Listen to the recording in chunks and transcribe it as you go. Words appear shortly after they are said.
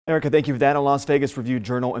Erica, thank you for that. A Las Vegas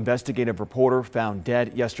Review-Journal investigative reporter found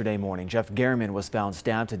dead yesterday morning. Jeff Garriman was found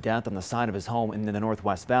stabbed to death on the side of his home in the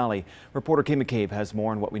Northwest Valley. Reporter McCabe has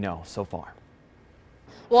more on what we know so far.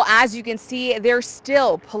 Well, as you can see, there's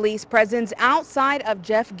still police presence outside of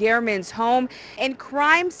Jeff Garriman's home and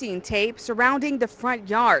crime scene tape surrounding the front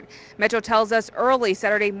yard. Metro tells us early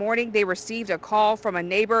Saturday morning they received a call from a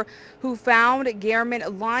neighbor who found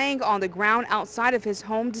Garriman lying on the ground outside of his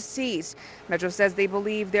home deceased. Metro says they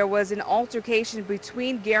believe there was an altercation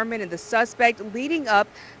between Garriman and the suspect leading up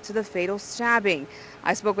to the fatal stabbing.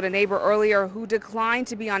 I spoke with a neighbor earlier who declined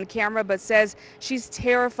to be on camera but says she's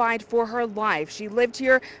terrified for her life. She lived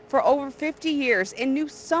here for over 50 years and knew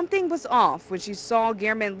something was off when she saw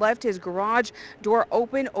Garriman left his garage door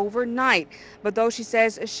open overnight. But though she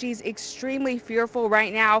says she's extremely fearful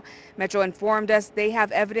right now, Metro informed us they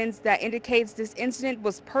have evidence that indicates this incident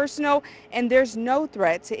was personal and there's no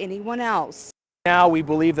threat to anyone else. Now we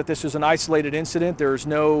believe that this is an isolated incident. There's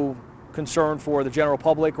no concern for the general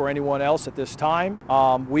public or anyone else at this time.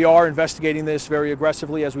 We are investigating this very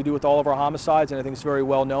aggressively as we do with all of our homicides, and I think it's very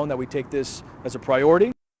well known that we take this as a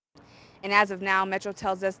priority. And as of now, Metro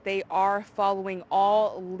tells us they are following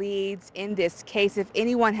all leads in this case. If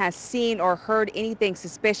anyone has seen or heard anything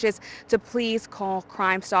suspicious, to please call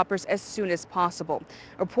Crime Stoppers as soon as possible.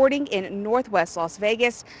 Reporting in Northwest Las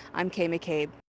Vegas, I'm McCabe.